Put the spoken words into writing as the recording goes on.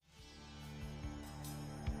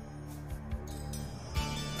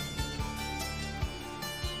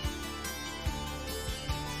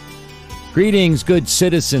Greetings, good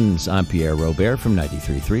citizens. I'm Pierre Robert from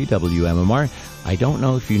 93.3 WMMR. I don't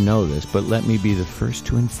know if you know this, but let me be the first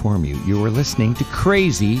to inform you. You are listening to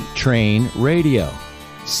Crazy Train Radio.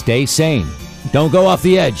 Stay sane. Don't go off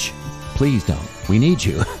the edge. Please don't. We need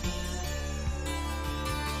you.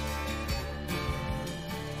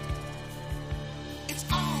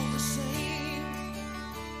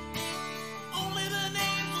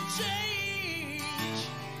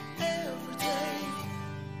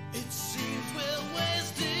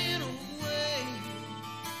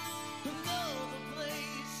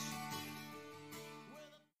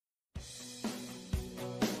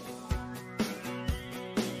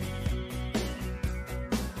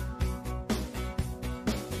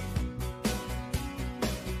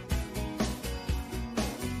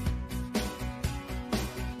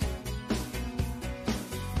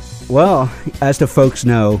 Well, as the folks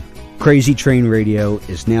know, Crazy Train Radio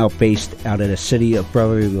is now based out of the city of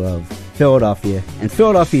brotherly love, Philadelphia. And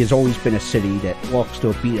Philadelphia has always been a city that walks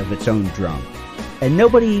to a beat of its own drum. And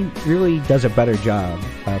nobody really does a better job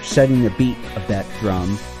of setting the beat of that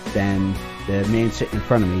drum than the man sitting in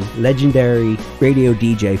front of me, legendary radio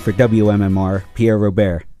DJ for WMMR, Pierre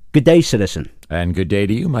Robert. Good day, citizen. And good day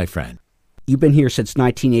to you, my friend. You've been here since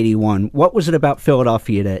 1981. What was it about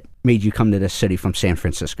Philadelphia that made you come to this city from San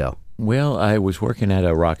Francisco? Well, I was working at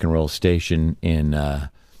a rock and roll station in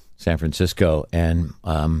San Francisco, and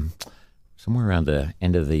somewhere around the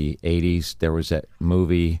end of the 80s, there was that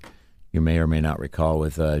movie you may or may not recall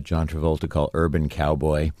with John Travolta called Urban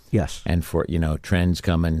Cowboy. Yes. And for, trends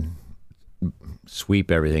come and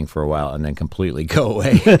sweep everything for a while and then completely go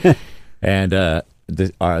away. And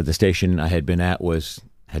the station I had been at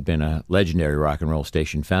had been a legendary rock and roll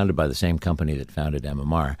station founded by the same company that founded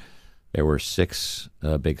MMR. There were 6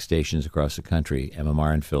 big stations across the country: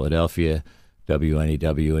 MMR in Philadelphia,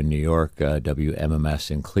 WNEW in New York,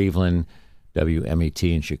 WMMS in Cleveland,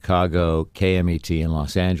 WMET in Chicago, KMET in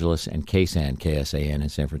Los Angeles, and KSAN, KSAN in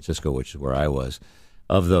San Francisco, which is where I was.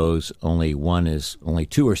 Of those, only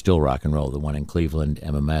 2 are still rock and roll, the one in Cleveland,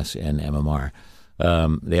 MMS, and MMR.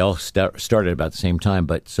 They all started about the same time,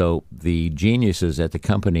 but so the geniuses at the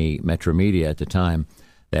company, Metro Media at the time,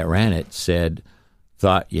 that ran it,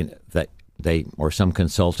 thought that they, or some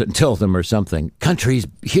consultant told them or something, country's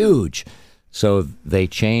huge. So they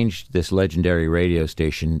changed this legendary radio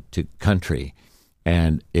station to country,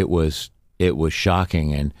 and it was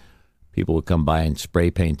shocking, and people would come by and spray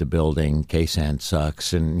paint the building, KSAN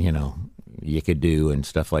sucks, and, you could do and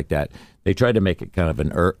stuff like that. They tried to make it kind of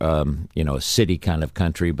a city kind of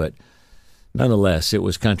country, but nonetheless, it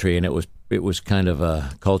was country, and it was kind of a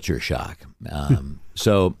culture shock.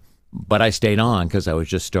 But I stayed on because I was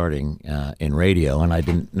just starting in radio, and I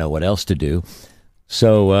didn't know what else to do.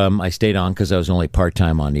 So I stayed on because I was only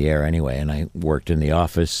part-time on the air anyway, and I worked in the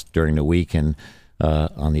office during the week and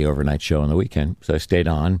on the overnight show on the weekend. So I stayed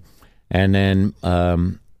on. And then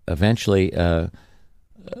eventually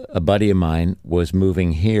a buddy of mine was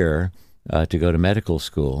moving here to go to medical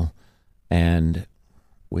school, and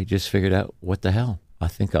we just figured out, what the hell? I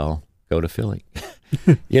think I'll go to Philly.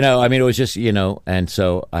 It was just, and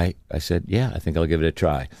so I said, yeah, I think I'll give it a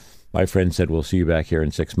try. My friend said, we'll see you back here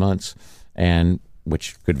in 6 months, and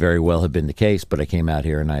which could very well have been the case, but I came out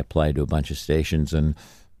here and I applied to a bunch of stations, and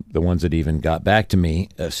the ones that even got back to me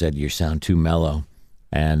said, you sound too mellow,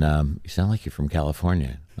 and you sound like you're from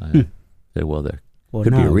California. I said, well, there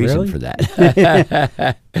could be a reason for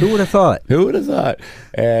that. Who would have thought? Who would have thought?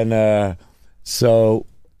 And so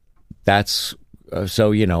that's...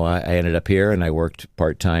 I ended up here, and I worked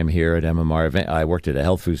part-time here at MMR. I worked at a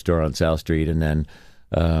health food store on South Street, and then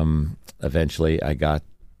eventually I got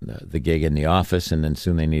the gig in the office, and then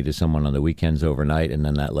soon they needed someone on the weekends overnight, and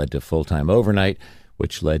then that led to full-time overnight,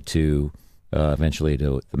 which led to eventually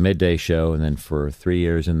to the midday show, and then for 3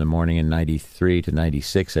 years in the morning in 93 to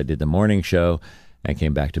 96, I did the morning show and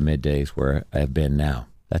came back to middays where I have been now.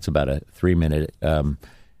 That's about a 3-minute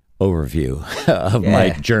overview of my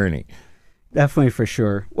journey. Definitely, for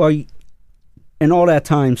sure. Well, in all that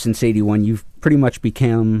time since 81, you've pretty much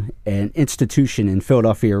become an institution in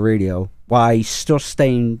Philadelphia radio, while still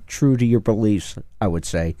staying true to your beliefs, I would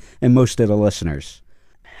say, and most of the listeners.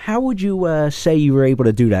 How would you say you were able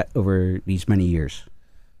to do that over these many years?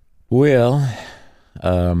 Well,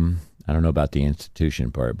 I don't know about the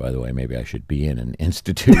institution part, by the way. Maybe I should be in an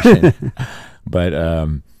institution.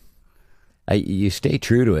 But you stay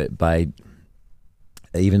true to it by...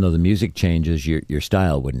 Even though the music changes, your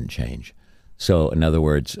style wouldn't change. So, in other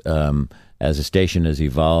words, as a station has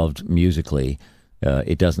evolved musically,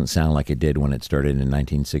 it doesn't sound like it did when it started in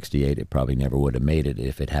 1968. It probably never would have made it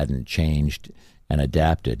if it hadn't changed and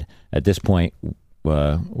adapted. At this point,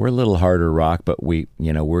 we're a little harder rock, but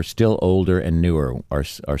we're still older and newer.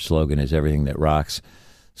 Our slogan is everything that rocks.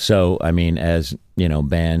 So I mean, as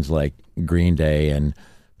bands like Green Day and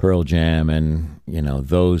Pearl Jam and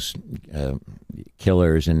those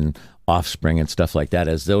Killers and Offspring and stuff like that,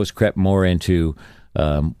 as those crept more into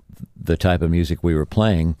the type of music we were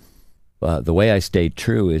playing, the way I stayed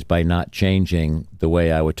true is by not changing the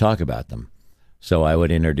way I would talk about them. So I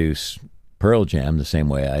would introduce Pearl Jam the same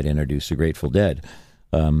way I'd introduce the Grateful Dead.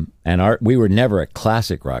 And we were never a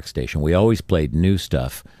classic rock station. We always played new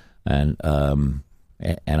stuff. And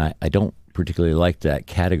I don't particularly like that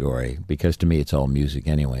category because to me it's all music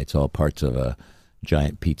anyway. It's all parts of a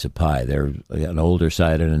giant pizza pie. There's an older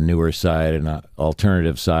side and a newer side and an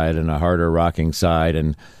alternative side and a harder rocking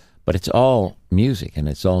side. But it's all music and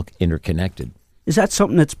it's all interconnected. Is that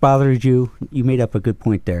something that's bothered you? You made up a good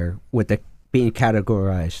point there with the being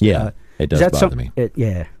categorized. Yeah, it does bother me.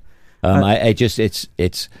 Yeah.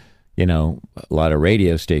 It's a lot of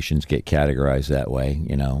radio stations get categorized that way.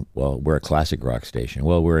 Well, we're a classic rock station.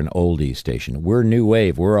 Well, we're an oldies station. We're new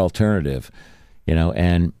wave. We're alternative.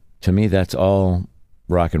 And to me, that's all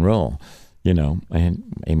rock and roll. And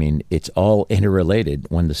I mean, it's all interrelated.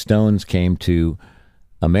 When the Stones came to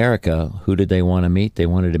America, who did they want to meet? They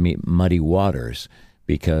wanted to meet Muddy Waters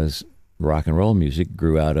because rock and roll music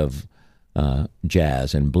grew out of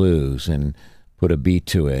jazz and blues and put a beat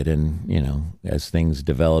to it. And, as things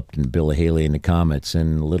developed and Bill Haley and the Comets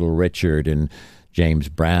and Little Richard and James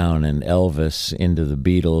Brown and Elvis into the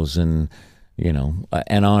Beatles and,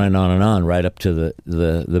 and on and on and on, right up to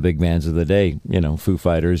the big bands of the day, Foo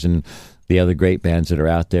Fighters and the other great bands that are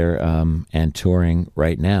out there and touring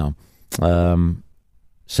right now.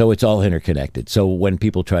 So it's all interconnected. So when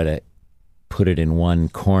people try to put it in one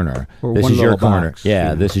corner, or this one is your corner. Box.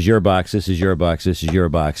 Yeah, this is your box. This is your box. This is your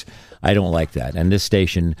box. I don't like that. And this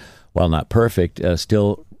station, while not perfect,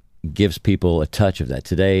 still gives people a touch of that.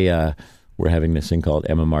 Today, we're having this thing called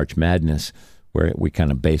Emma March Madness, where we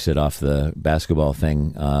kind of base it off the basketball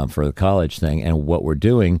thing for the college thing. And what we're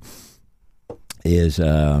doing is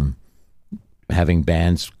having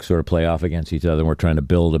bands sort of play off against each other. And we're trying to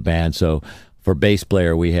build a band. So for bass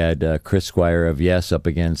player, we had Chris Squire of Yes up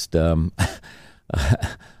against Cliff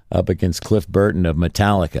Burton of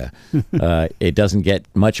Metallica. It doesn't get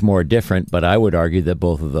much more different, but I would argue that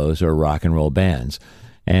both of those are rock and roll bands.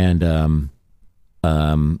 And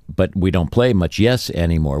but we don't play much Yes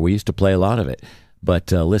anymore. We used to play a lot of it,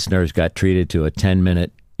 but listeners got treated to a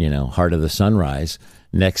 10-minute, Heart of the Sunrise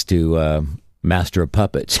next to Master of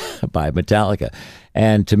Puppets by Metallica,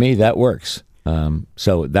 and to me that works.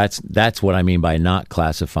 So that's what I mean by not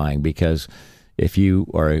classifying, because if you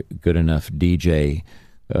are a good enough DJ,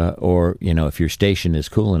 or if your station is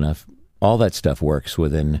cool enough, all that stuff works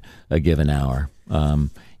within a given hour.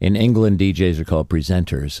 In England, DJs are called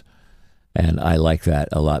presenters, and I like that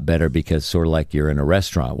a lot better because sort of like you're in a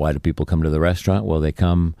restaurant. Why do people come to the restaurant? Well, they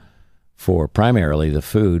come for primarily the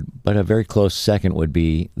food, but a very close second would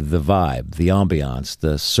be the vibe, the ambiance,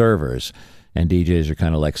 the servers. And DJs are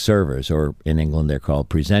kind of like servers, or in England they're called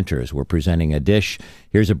presenters. We're presenting a dish.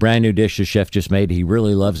 Here's a brand new dish the chef just made. He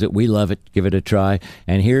really loves it. We love it. Give it a try.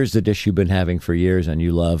 And here's the dish you've been having for years and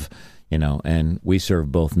you love, and we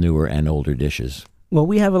serve both newer and older dishes. Well,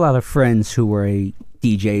 we have a lot of friends who were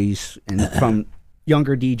DJs, and from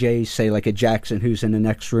younger DJs, say like a Jackson who's in the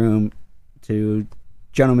next room, to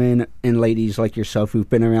gentlemen and ladies like yourself who've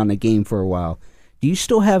been around the game for a while. Do you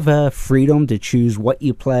still have freedom to choose what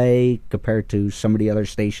you play compared to some of the other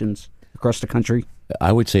stations across the country?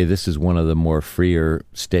 I would say this is one of the more freer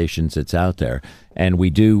stations that's out there. And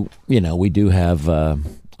we do have a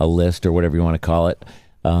list, or whatever you want to call it.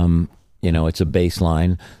 It's a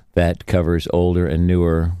baseline that covers older and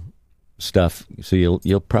newer stuff. So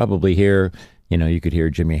you'll probably hear, you could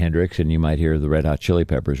hear Jimi Hendrix and you might hear the Red Hot Chili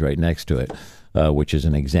Peppers right next to it. Which is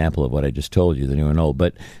an example of what I just told you, the new and old.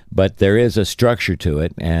 But there is a structure to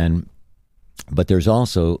it, but there's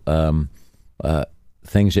also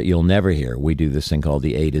things that you'll never hear. We do this thing called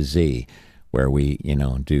the A to Z, where we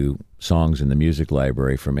do songs in the music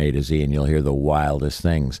library from A to Z, and you'll hear the wildest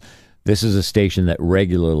things. This is a station that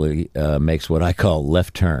regularly makes what I call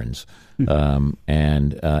left turns, and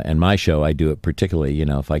my show, I do it particularly.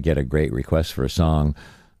 If I get a great request for a song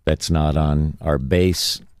that's not on our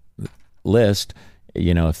base list,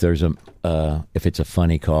 if there's if it's a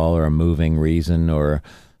funny call or a moving reason or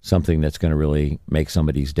something that's going to really make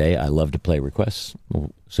somebody's day, I love to play requests,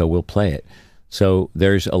 so we'll play it. So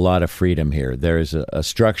there's a lot of freedom here. There's a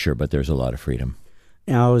structure, but there's a lot of freedom.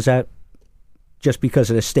 Now, is that just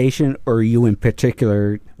because of the station, or you in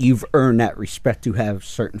particular, you've earned that respect to have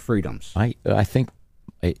certain freedoms? I think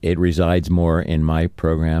it resides more in my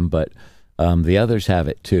program, but the others have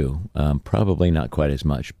it too. Probably not quite as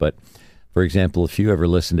much. But, for example, if you ever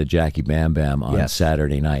listen to Jackie Bam Bam on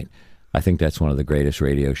Saturday night, I think that's one of the greatest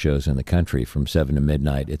radio shows in the country from 7 to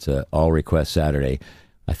midnight. It's a all-request Saturday.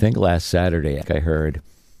 I think last Saturday I heard,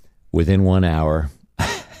 within 1 hour,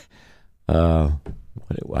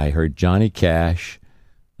 I heard Johnny Cash.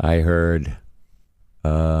 I heard,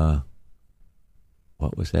 what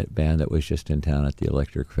was that band that was just in town at the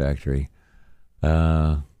Electric Factory?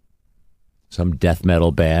 Some death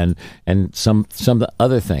metal band and some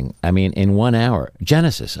other thing. I mean, in 1 hour,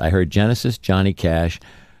 Genesis. I heard Genesis, Johnny Cash,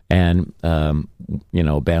 and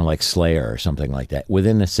a band like Slayer or something like that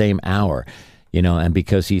within the same hour. And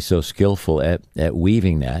because he's so skillful at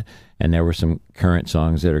weaving that, and there were some current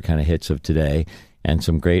songs that are kind of hits of today, and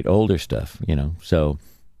some great older stuff. So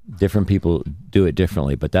different people do it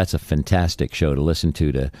differently, but that's a fantastic show to listen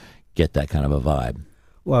to get that kind of a vibe.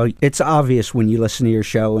 Well, it's obvious when you listen to your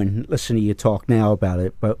show and listen to you talk now about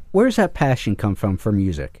it, but where's that passion come from for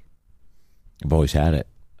music? I've always had it.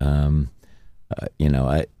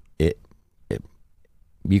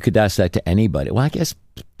 You could ask that to anybody. Well, I guess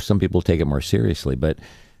some people take it more seriously, but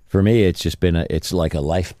for me, it's just been it's like a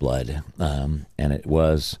lifeblood. And it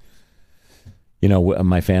was,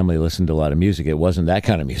 my family listened to a lot of music. It wasn't that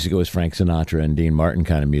kind of music. It was Frank Sinatra and Dean Martin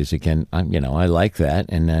kind of music. And, I like that.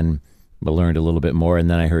 And then I learned a little bit more. And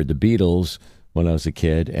then I heard the Beatles when I was a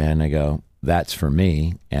kid, and I go, that's for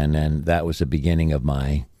me. And then that was the beginning of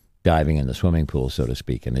my diving in the swimming pool, so to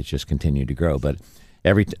speak. And it just continued to grow. But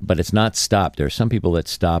it's not stopped. There are some people that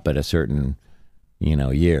stop at a certain,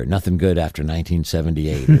 year. Nothing good after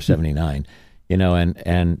 1978 or 79,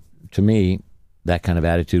 and to me, that kind of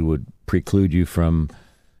attitude would preclude you from,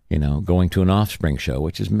 going to an Offspring show,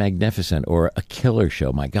 which is magnificent, or a Killer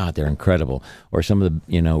show. My God, they're incredible. Or some of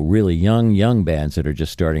the, really young bands that are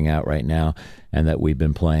just starting out right now and that we've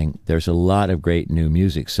been playing. There's a lot of great new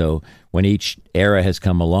music. So when each era has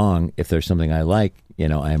come along, if there's something I like,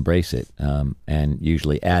 I embrace it, and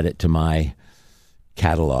usually add it to my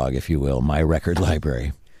catalog, if you will, my record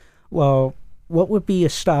library. Well, what would be a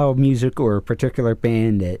style of music or a particular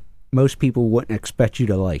band that most people wouldn't expect you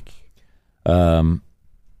to like?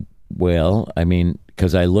 Well, I mean,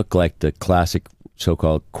 because I look like the classic,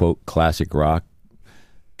 so-called, quote, classic rock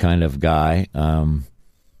kind of guy,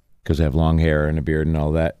 because I have long hair and a beard and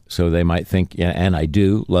all that. So they might think, and I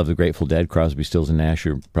do love the Grateful Dead. Crosby, Stills, and Nash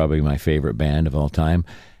are probably my favorite band of all time.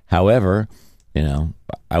 However,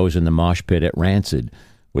 I was in the mosh pit at Rancid,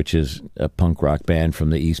 which is a punk rock band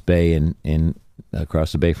from the East Bay in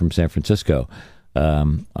across the bay from San Francisco.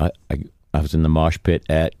 I was in the mosh pit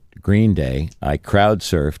at Green Day. I crowd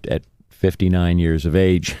surfed at 59 years of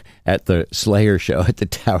age at the Slayer show at the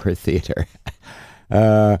Tower Theater.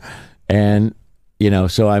 And,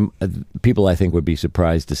 so people I think would be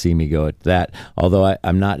surprised to see me go at that, although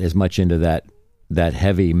I'm not as much into that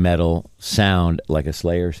heavy metal sound, like a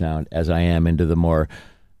Slayer sound, as I am into the more,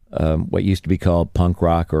 what used to be called punk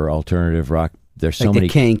rock or alternative rock. There's so many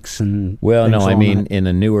the Kinks and I mean in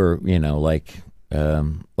a newer, like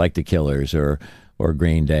the Killers or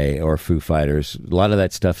Green Day or Foo Fighters. A lot of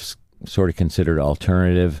that stuff's sort of considered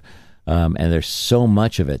alternative, and there's so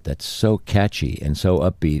much of it that's so catchy and so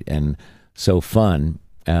upbeat and so fun,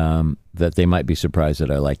 that they might be surprised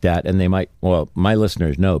that I like that. And they might, my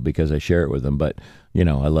listeners know because I share it with them, but,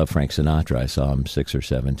 I love Frank Sinatra. I saw him 6 or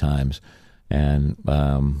 7 times. And,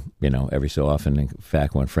 every so often, in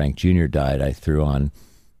fact, when Frank Jr. died, I threw on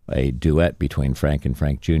a duet between Frank and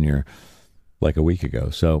Frank Jr. like a week ago.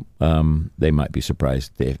 So they might be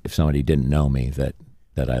surprised if somebody didn't know me that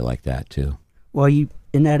I like that too. Well,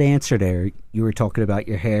 in that answer there, you were talking about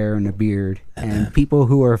your hair and the beard, and people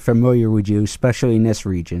who are familiar with you, especially in this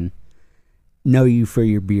region, know you for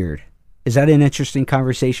your beard. Is that an interesting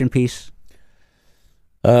conversation piece?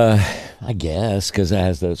 I guess, because it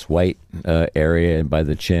has this white area by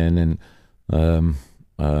the chin, and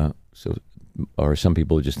or some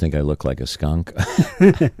people just think I look like a skunk.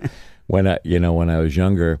 When I was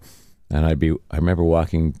younger, and I remember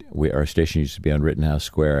walking. Our station used to be on Rittenhouse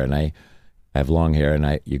Square, and I have long hair,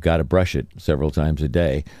 and you got to brush it several times a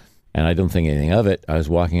day. And I don't think anything of it. I was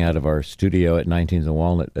walking out of our studio at 19th and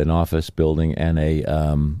Walnut, an office building and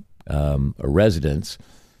a residence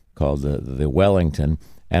called the Wellington.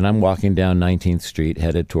 And I'm walking down 19th Street,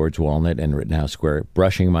 headed towards Walnut and Rittenhouse Square,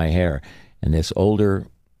 brushing my hair. And this older,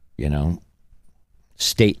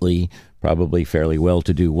 stately, probably fairly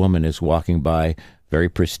well-to-do woman is walking by, very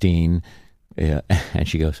pristine. And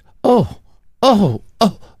she goes, oh,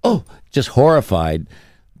 just horrified.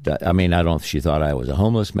 I mean, I don't know if she thought I was a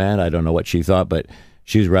homeless man. I don't know what she thought, but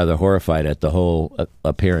she was rather horrified at the whole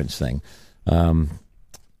appearance thing.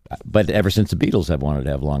 But ever since the Beatles, I've wanted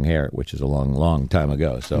to have long hair, which is a long, long time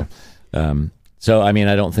ago. So, I mean,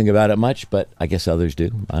 I don't think about it much, but I guess others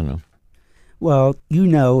do. I don't know. Well,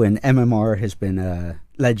 and MMR has been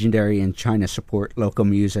legendary in trying to support local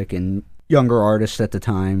music and younger artists at the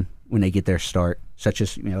time when they get their start, such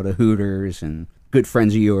as, the Hooters and good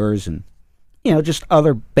friends of yours and, just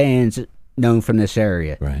other bands known from this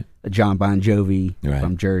area. Right. John Bon Jovi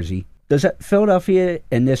from Jersey. Does Philadelphia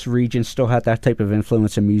and this region still have that type of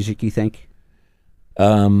influence in music, you think?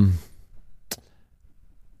 It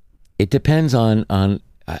depends on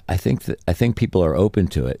I think people are open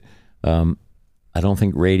to it. I don't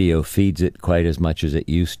think radio feeds it quite as much as it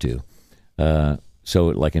used to. So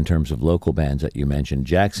like in terms of local bands that you mentioned,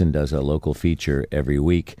 Jackson does a local feature every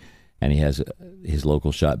week, and he has his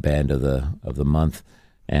local shot band of the month,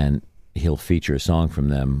 and he'll feature a song from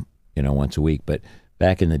them, once a week. But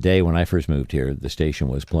back in the day when I first moved here, the station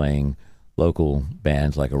was playing local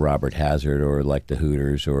bands like a Robert Hazard or like the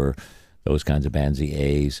Hooters or those kinds of bands, the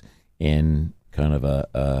A's, in kind of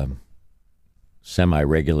a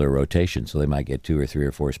semi-regular rotation. So they might get 2 or 3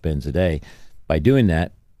 or 4 spins a day. By doing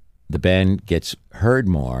that, the band gets heard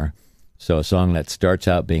more. So a song that starts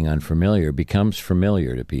out being unfamiliar becomes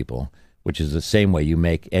familiar to people, which is the same way you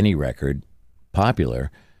make any record popular.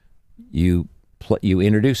 You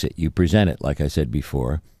introduce it, you present it, like I said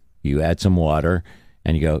before. You add some water,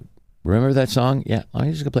 and you go, remember that song? Yeah,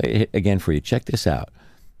 I'm just going to play it again for you. Check this out.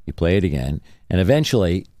 You play it again, and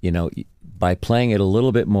eventually, by playing it a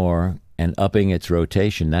little bit more and upping its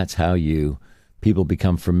rotation, that's how people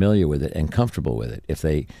become familiar with it and comfortable with it.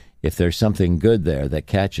 If there's something good there that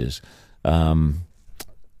catches,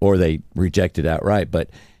 or they reject it outright, but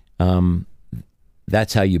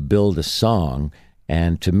that's how you build a song.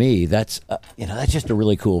 And to me, that's just a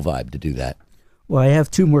really cool vibe to do that. Well, I have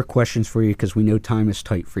 2 more questions for you because we know time is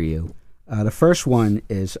tight for you. The first one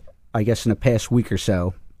is, I guess in the past week or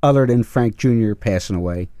so, other than Frank Jr. passing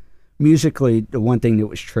away, musically, the one thing that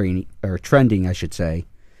was trending, I should say,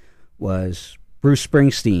 was Bruce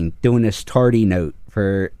Springsteen doing this tardy note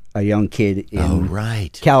for a young kid in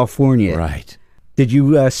California. Right. Did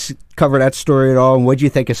you cover that story at all? And what do you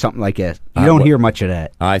think of something like that? You don't hear much of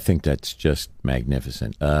that. I think that's just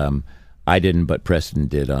magnificent. I didn't, but Preston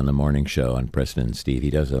did on the morning show on Preston and Steve. He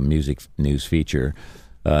does a music news feature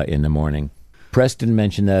in the morning. Preston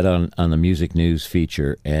mentioned that on the music news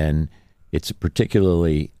feature, and it's a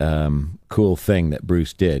particularly cool thing that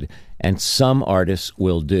Bruce did. And some artists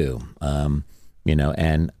will do,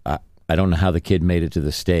 and I don't know how the kid made it to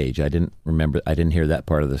the stage. I didn't hear that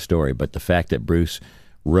part of the story, but the fact that Bruce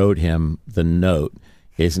wrote him the note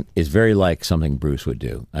is very like something Bruce would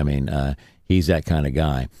do. I mean, he's that kind of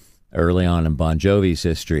guy. Early on in Bon Jovi's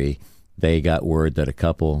history, they got word that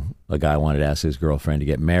a guy wanted to ask his girlfriend to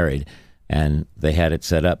get married, and they had it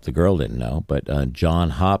set up. The girl didn't know, but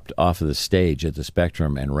John hopped off of the stage at the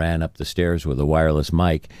Spectrum and ran up the stairs with a wireless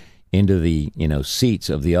mic into the seats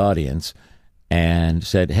of the audience, and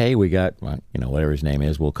said, hey, we got, whatever his name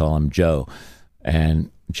is, we'll call him Joe. And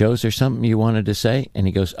Joe, is there something you wanted to say? And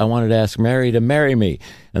he goes, I wanted to ask Mary to marry me.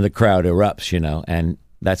 And the crowd erupts, and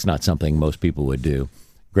that's not something most people would do.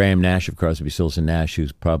 Graham Nash of Crosby, Stills and Nash,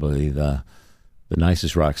 who's probably the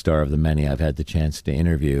nicest rock star of the many I've had the chance to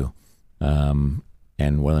interview, and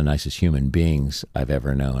one of the nicest human beings I've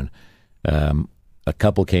ever known. A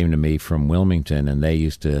couple came to me from Wilmington, and they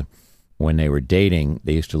used to, when they were dating,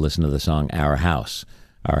 they used to listen to the song Our House.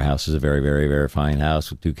 Our house is a very, very, very fine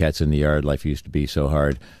house with 2 cats in the yard. Life used to be so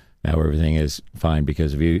hard. Now everything is fine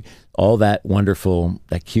because of you. All that wonderful,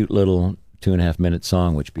 that cute little 2.5-minute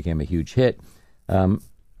song, which became a huge hit.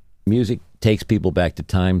 Music takes people back to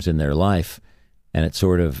times in their life, and it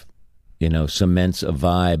sort of, cements a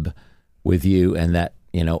vibe with you. And that,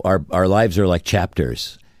 our lives are like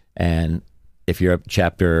chapters. And if you're at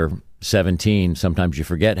chapter 17, sometimes you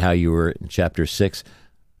forget how you were in chapter 6,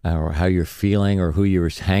 or how you're feeling, or who you were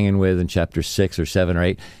hanging with in chapter 6 or 7 or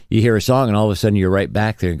 8. You hear a song, and all of a sudden you're right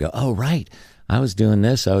back there and go, oh, right, I was doing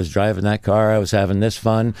this. I was driving that car. I was having this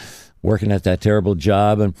fun, working at that terrible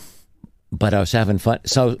job, but I was having fun.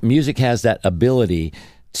 So music has that ability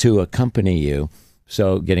to accompany you.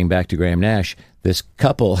 So getting back to Graham Nash, this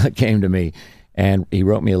couple came to me, and he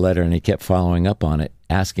wrote me a letter, and he kept following up on it,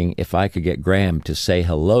 asking if I could get Graham to say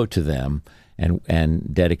hello to them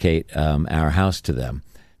and dedicate Our House to them.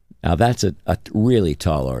 Now, that's a really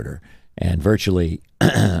tall order, and virtually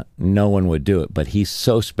no one would do it, but he's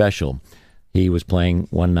so special. He was playing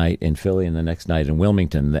one night in Philly and the next night in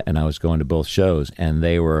Wilmington, and I was going to both shows, and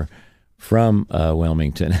they were from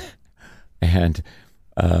Wilmington. And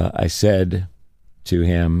I said, to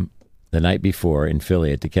him the night before in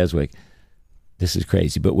Philly at the Keswick, "This is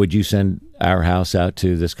crazy, but would you send Our House out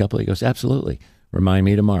to this couple?" He goes, "Absolutely. Remind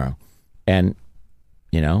me tomorrow." And,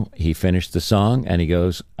 he finished the song and he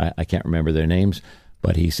goes, I can't remember their names,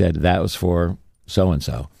 but he said, "That was for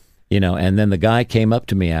so-and-so." And then the guy came up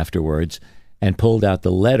to me afterwards and pulled out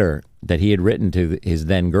the letter that he had written to his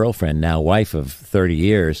then girlfriend, now wife of 30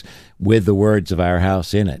 years, with the words of Our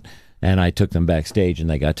House in it. And I took them backstage and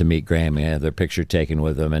they got to meet Graham and had their picture taken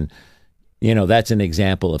with them. And, that's an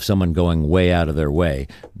example of someone going way out of their way.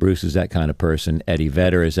 Bruce is that kind of person. Eddie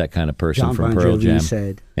Vedder is that kind of person John from Bon Pearl Jovi Jam.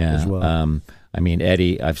 said Yeah, as well.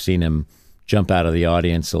 Eddie, I've seen him jump out of the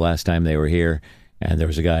audience the last time they were here. And there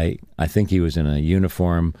was a guy, I think he was in a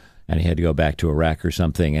uniform, and he had to go back to Iraq or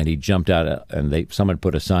something, and he jumped out, and someone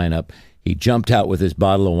put a sign up. He jumped out with his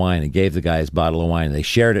bottle of wine and gave the guy his bottle of wine, and they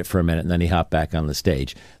shared it for a minute, and then he hopped back on the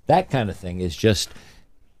stage. That kind of thing is just,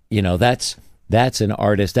 that's an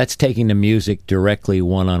artist. That's taking the music directly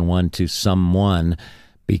one-on-one to someone,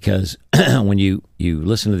 because when you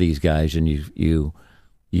listen to these guys and you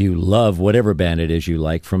love whatever band it is you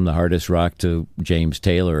like, from the hardest rock to James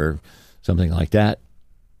Taylor or something like that,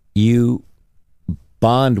 you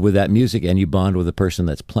bond with that music and you bond with the person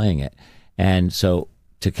that's playing it. And so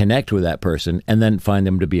to connect with that person and then find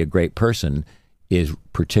them to be a great person is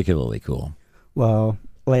particularly cool. Well,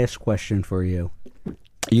 last question for you.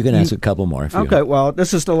 You can ask a couple more. If Okay, well,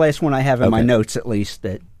 this is the last one I have in my Okay. notes, at least,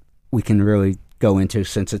 that we can really go into,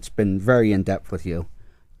 since it's been very in-depth with you.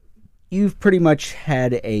 You've pretty much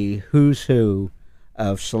had a who's who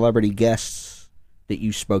of celebrity guests that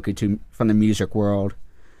you've spoken to from the music world.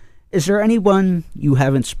 Is there anyone you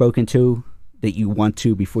haven't spoken to that you want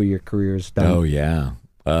to before your career is done? Oh, yeah.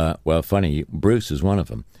 Well, funny, Bruce is one of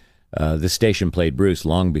them. This station played Bruce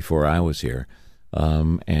long before I was here.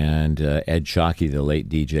 And Ed Shockey, the late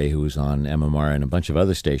DJ who was on MMR and a bunch of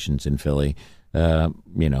other stations in Philly,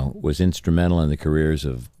 was instrumental in the careers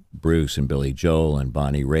of Bruce and Billy Joel and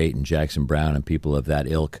Bonnie Raitt and Jackson Browne and people of that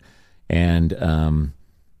ilk. And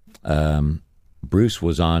Bruce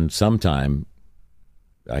was on sometime,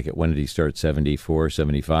 when did he start, 74,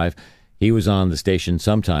 75? He was on the station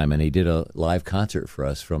sometime, and he did a live concert for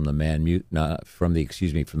us from the from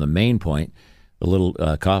the Main Point, the little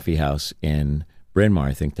coffee house in Bryn Mawr.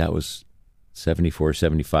 I think that was 74,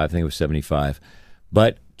 75. I think it was 75.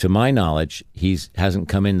 But to my knowledge, he hasn't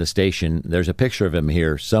come in the station. There's a picture of him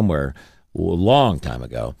here somewhere a long time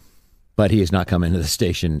ago, but he has not come into the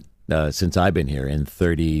station since I've been here in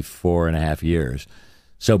 34 and a half years.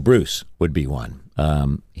 So Bruce would be one.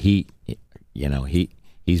 He's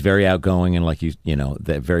very outgoing and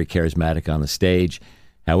very charismatic on the stage.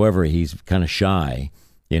 However, he's kind of shy,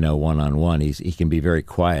 one-on-one. He can be very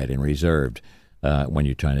quiet and reserved when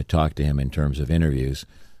you're trying to talk to him in terms of interviews.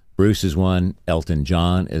 Bruce is one. Elton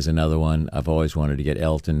John is another one. I've always wanted to get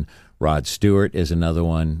Elton. Rod Stewart is another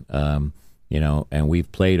one. And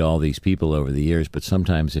we've played all these people over the years, but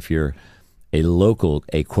sometimes if you're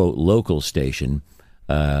a quote local station,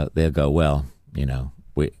 they'll go, well,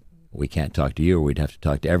 we can't talk to you, or we'd have to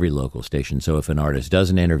talk to every local station. So if an artist does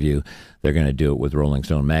an interview, they're going to do it with Rolling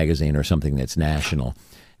Stone magazine or something that's national.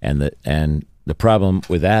 And the problem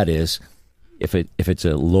with that is, if it's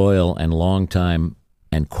a loyal and long time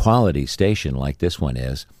and quality station like this one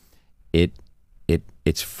is,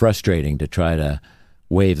 it's frustrating to try to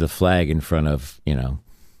wave the flag in front of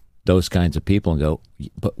those kinds of people and go,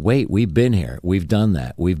 but wait, we've been here, we've done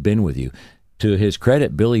that, we've been with you. To his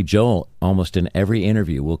credit, Billy Joel, almost in every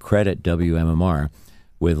interview, will credit WMMR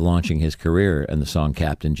with launching his career in the song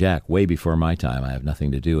Captain Jack, way before my time. I have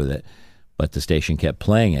nothing to do with it. But the station kept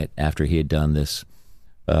playing it after he had done this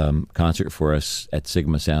concert for us at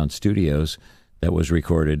Sigma Sound Studios that was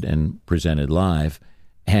recorded and presented live.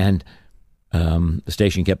 And the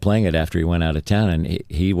station kept playing it after he went out of town, and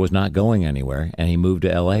he was not going anywhere. And he moved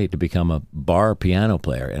to L.A. to become a bar piano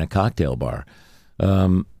player in a cocktail bar.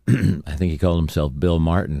 I think he called himself Bill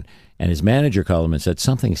Martin, and his manager called him and said,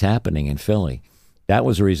 something's happening in Philly. That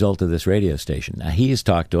was a result of this radio station. Now, he has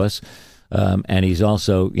talked to us, and he's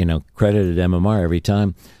also, credited MMR every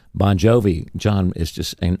time. Bon Jovi, John, is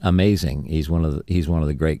just amazing. He's one of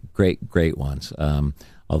the great ones.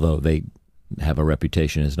 Although they have a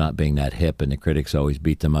reputation as not being that hip, and the critics always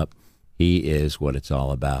beat them up. He is what it's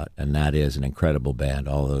all about, and that is an incredible band,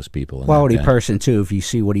 all those people. Quality person, too, if you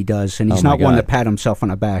see what he does. And he's not one to pat himself on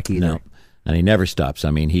the back either. No, and he never stops.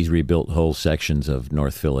 I mean, he's rebuilt whole sections of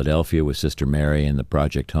North Philadelphia with Sister Mary and the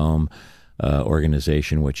Project Home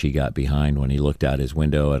organization, which he got behind when he looked out his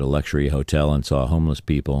window at a luxury hotel and saw homeless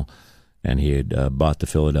people. And he had bought the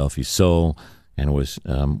Philadelphia Soul and was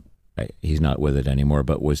he's not with it anymore,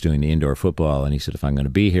 but was doing the indoor football. And he said, if I'm going to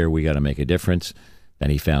be here, we got to make a difference. Then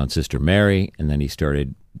he found Sister Mary, and then he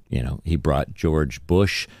started, he brought George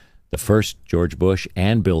Bush, the first George Bush,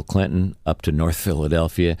 and Bill Clinton up to North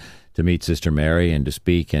Philadelphia to meet Sister Mary and to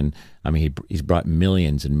speak. And I mean, he's brought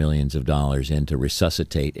millions and millions of dollars in to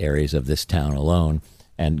resuscitate areas of this town alone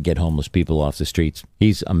and get homeless people off the streets.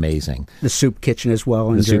 He's amazing. The soup kitchen as well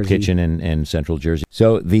in the Jersey. Soup kitchen in Central Jersey.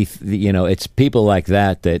 So the it's people like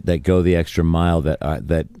that go the extra mile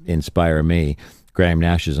that inspire me. Graham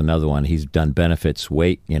Nash is another one. He's done benefits,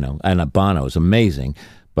 and Bono is amazing.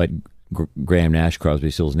 But Graham Nash,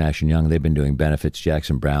 Crosby, Stills, Nash & Young, they've been doing benefits.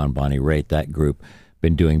 Jackson Browne, Bonnie Raitt, that group,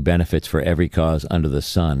 been doing benefits for every cause under the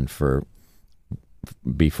sun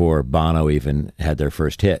before Bono even had their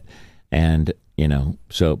first hit. And,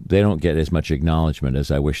 so they don't get as much acknowledgement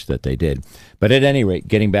as I wish that they did. But at any rate,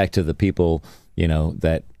 getting back to the people,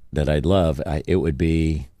 that I'd love, it would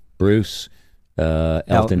be Bruce,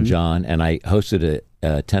 Elton John, and I hosted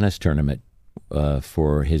a tennis tournament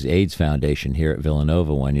for his AIDS Foundation here at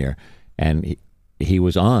Villanova one year, and he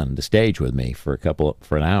was on the stage with me for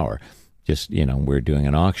an hour. Just we're doing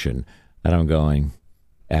an auction, and I'm going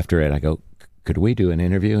after it. I go, could we do an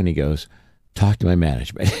interview? And he goes, talk to my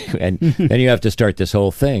management. And then you have to start this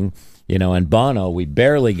whole thing, And Bono, we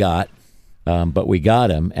barely got. But we got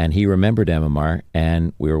him, and he remembered MMR,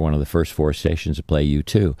 and we were one of the first 4 stations to play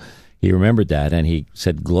U2. He remembered that, and he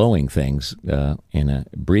said glowing things in a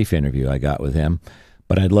brief interview I got with him.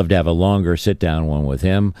 But I'd love to have a longer sit-down one with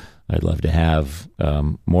him. I'd love to have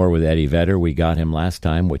more with Eddie Vedder. We got him last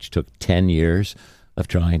time, which took 10 years of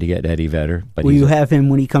trying to get Eddie Vedder. But will you have him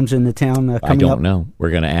when he comes into town? I don't know. We're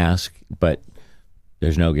going to ask, but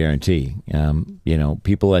there's no guarantee.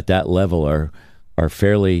 People at that level are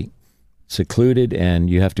fairly secluded, and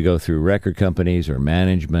you have to go through record companies or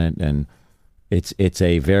management, and it's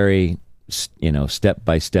a very step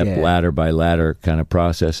by step, ladder by ladder kind of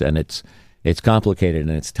process, and it's complicated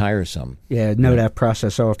and it's tiresome. Yeah, know that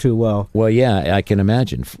process all too well. Well, yeah, I can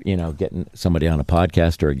imagine. Getting somebody on a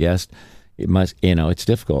podcast or a guest, it must. It's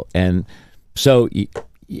difficult, and so.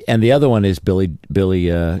 And the other one is Billy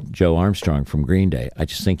Joe Armstrong from Green Day. I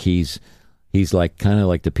just think he's like kind of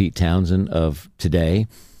like the Pete Townsend of today.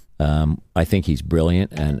 I think he's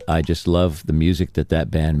brilliant, and I just love the music that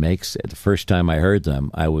band makes. The first time I heard them,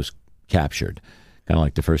 I was captured. Kind of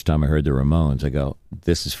like the first time I heard the Ramones. I go,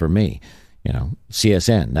 this is for me.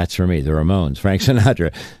 CSN, that's for me. The Ramones, Frank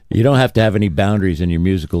Sinatra. You don't have to have any boundaries in your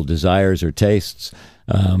musical desires or tastes.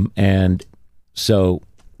 And so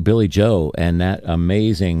Billy Joe and that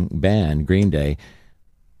amazing band, Green Day,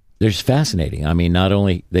 they're just fascinating. I mean, not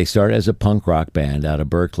only they started as a punk rock band out of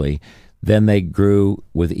Berkeley, then they grew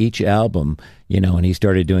with each album, and he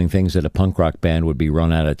started doing things that a punk rock band would be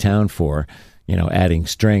run out of town for, adding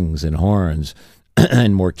strings and horns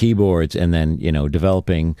and more keyboards, and then,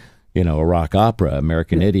 developing, a rock opera,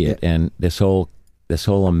 American Idiot, and this whole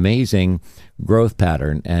amazing growth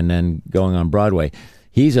pattern, and then going on Broadway.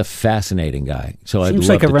 He's a fascinating guy. So seems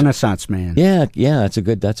like a Renaissance man. Yeah, that's a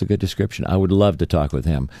good description. I would love to talk with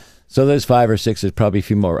him. So there's 5 or 6. There's probably a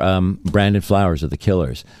few more. Brandon Flowers of the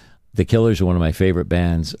Killers. The Killers are one of my favorite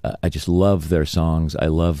bands. I just love their songs. I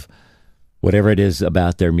love whatever it is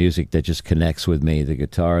about their music that just connects with me. The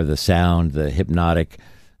guitar, the sound, the hypnotic,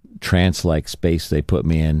 trance-like space they put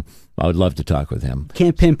me in. I would love to talk with him.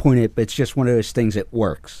 Can't pinpoint it, but it's just one of those things that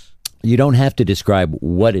works. You don't have to describe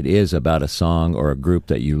what it is about a song or a group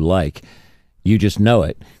that you like. You just know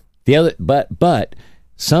it. But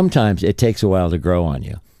sometimes it takes a while to grow on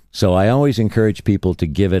you. So I always encourage people to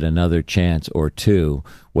give it another chance or two.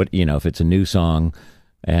 If it's a new song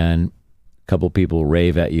and a couple people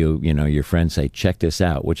rave at you, your friends say, check this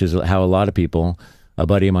out, which is how a lot of people, a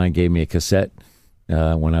buddy of mine gave me a cassette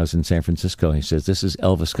when I was in San Francisco. He says, this is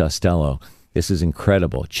Elvis Costello. This is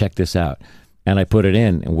incredible. Check this out. And I put it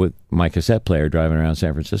in with my cassette player driving around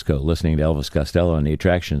San Francisco, listening to Elvis Costello and the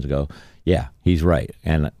Attractions, go, yeah, he's right.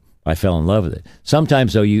 And I fell in love with it.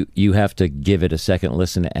 Sometimes, though, you have to give it a second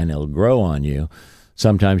listen and it'll grow on you.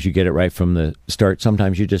 Sometimes you get it right from the start.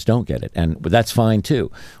 Sometimes you just don't get it. But that's fine,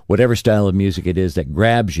 too. Whatever style of music it is that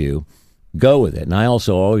grabs you, go with it. And I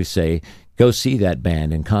also always say, go see that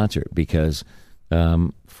band in concert, because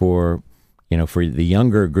for the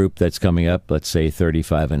younger group that's coming up, let's say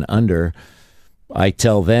 35 and under, I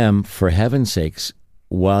tell them, for heaven's sakes,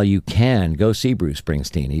 while you can, go see Bruce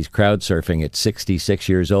Springsteen. He's crowd surfing at 66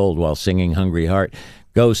 years old while singing Hungry Heart.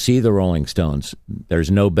 Go see the Rolling Stones.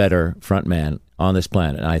 There's no better frontman on this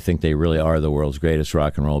planet. And I think they really are the world's greatest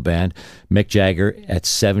rock and roll band. Mick Jagger at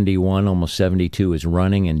 71, almost 72, is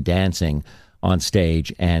running and dancing on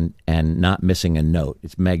stage and not missing a note.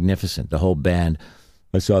 It's magnificent. The whole band,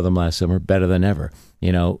 I saw them last summer, better than ever.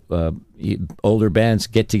 You know, older bands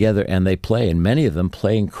get together and they play, and many of them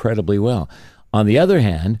play incredibly well. On the other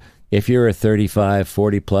hand, if you're a 35,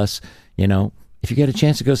 40 plus, you know, if you get a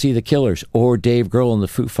chance to go see the Killers or Dave Grohl and the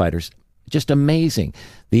Foo Fighters, just amazing.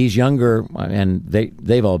 These younger, and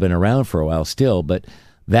they've all been around for a while still, but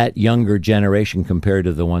that younger generation compared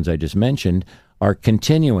to the ones I just mentioned are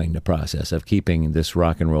continuing the process of keeping this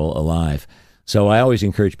rock and roll alive. So I always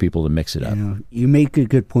encourage people to mix it up. You know, you make a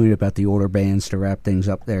good point about the older bands to wrap things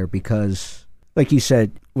up there because, like you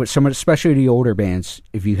said, with some, especially the older bands,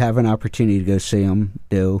 if you have an opportunity to go see them,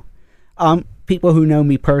 do. People who know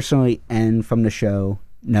me personally and from the show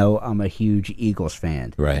know I'm a huge Eagles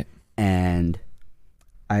fan. Right. And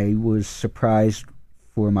I was surprised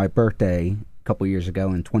for my birthday a couple years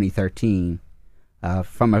ago in 2013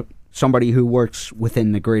 from somebody who works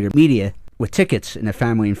within the greater media with tickets in the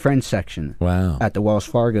family and friends section. Wow. At the Wells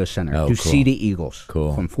Fargo Center to see the Eagles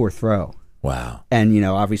from fourth row. Wow. And, you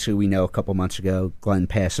know, obviously we know a couple months ago Glenn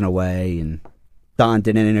passing away, and Don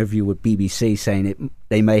did an interview with BBC saying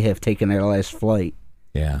they may have taken their last flight.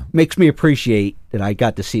 Yeah. Makes me appreciate that I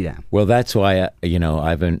got to see them. Well, that's why, you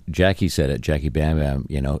know, Jackie said it, Jackie Bam Bam,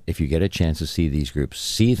 you know, if you get a chance to see these groups,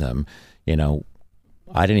 see them. You know,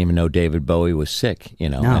 I didn't even know David Bowie was sick, you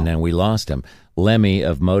know, and then we lost him. Lemmy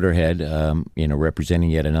of Motorhead, you know, representing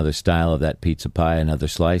yet another style of that pizza pie, another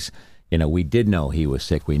slice. You know, we did know he was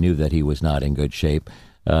sick. We knew that he was not in good shape.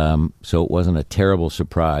 So it wasn't a terrible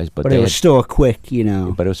surprise. But it was still a quick, you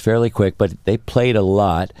know. But it was fairly quick. But they played a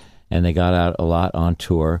lot, and they got out a lot on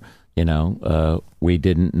tour. You know, we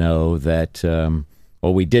didn't know that...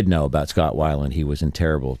 well, we did know about Scott Weiland. He was in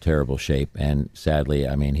terrible, terrible shape. And sadly,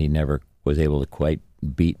 I mean, he never was able to quite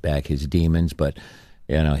beat back his demons. But,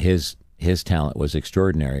 you know, his talent was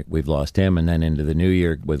extraordinary. We've lost him. And then into the new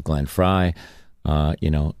year with Glenn Frey, you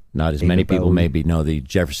know, not as many people maybe know the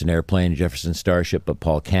Jefferson Airplane, Jefferson Starship, but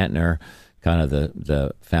Paul Kantner, kind of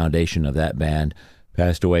the foundation of that band,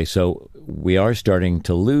 passed away. So we are starting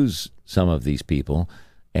to lose some of these people.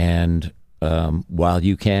 And while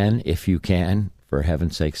you can, if you can, for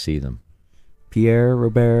heaven's sake, see them. Pierre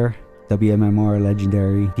Robert, WMMR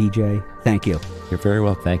legendary DJ, thank you. You're very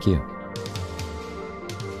well. Thank you.